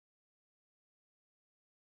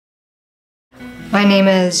My name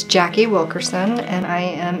is Jaclynn Wilkerson, and I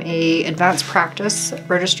am an advanced practice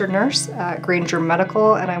registered nurse at Granger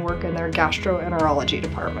Medical, and I work in their gastroenterology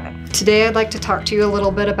department. Today I'd like to talk to you a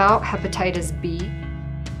little bit about hepatitis B.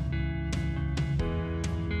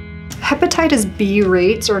 Hepatitis B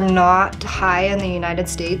rates are not high in the United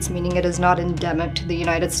States, meaning it is not endemic to the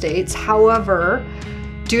United States. However,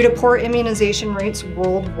 due to poor immunization rates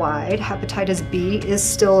worldwide, hepatitis B is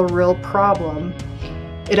still a real problem.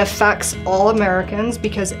 It affects all Americans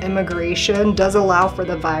because immigration does allow for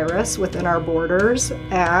the virus within our borders,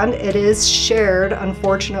 and it is shared,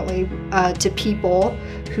 unfortunately, to people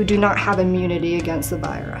who do not have immunity against the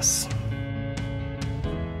virus.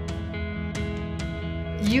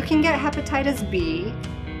 You can get hepatitis B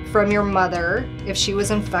from your mother if she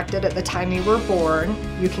was infected at the time you were born.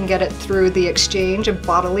 You can get it through the exchange of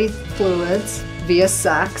bodily fluids via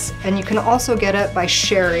sex, and you can also get it by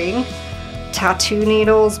sharing tattoo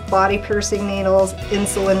needles, body piercing needles,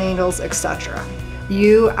 insulin needles, etc.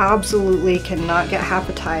 You absolutely cannot get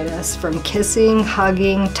hepatitis from kissing,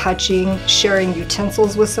 hugging, touching, sharing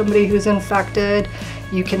utensils with somebody who's infected.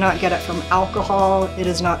 You cannot get it from alcohol. It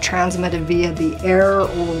is not transmitted via the air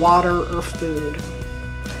or water or food.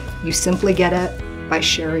 You simply get it by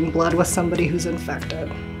sharing blood with somebody who's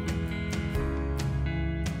infected.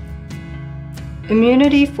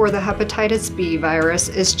 Immunity for the hepatitis B virus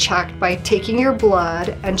is checked by taking your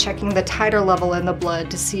blood and checking the titer level in the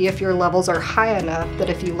blood to see if your levels are high enough that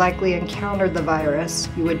if you likely encountered the virus,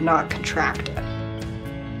 you would not contract it.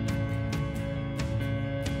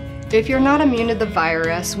 If you're not immune to the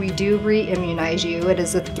virus, we do re-immunize you. It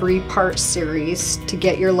is a 3-part series to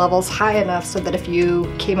get your levels high enough so that if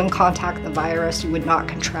you came in contact with the virus, you would not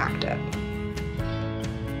contract it.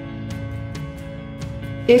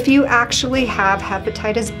 If you actually have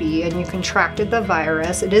hepatitis B and you contracted the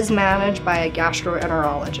virus, it is managed by a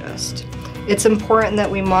gastroenterologist. It's important that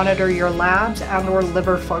we monitor your labs and/or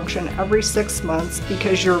liver function every 6 months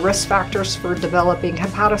because your risk factors for developing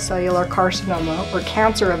hepatocellular carcinoma or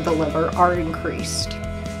cancer of the liver are increased.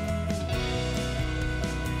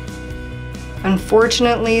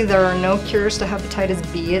 Unfortunately, there are no cures to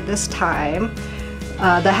hepatitis B at this time.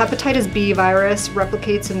 The hepatitis B virus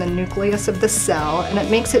replicates in the nucleus of the cell, and it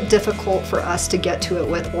makes it difficult for us to get to it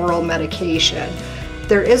with oral medication.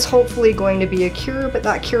 There is hopefully going to be a cure, but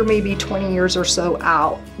that cure may be 20 years or so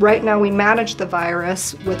out. Right now we manage the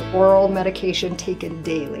virus with oral medication taken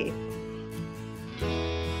daily.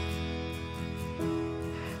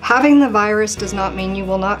 Having the virus does not mean you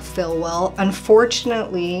will not feel well.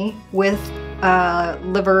 Unfortunately, with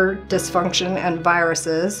liver dysfunction and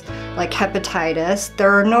viruses like hepatitis,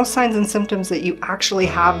 there are no signs and symptoms that you actually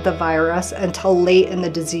have the virus until late in the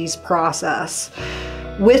disease process.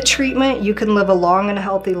 With treatment, you can live a long and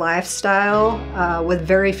healthy lifestyle with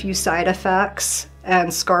very few side effects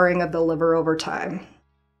and scarring of the liver over time.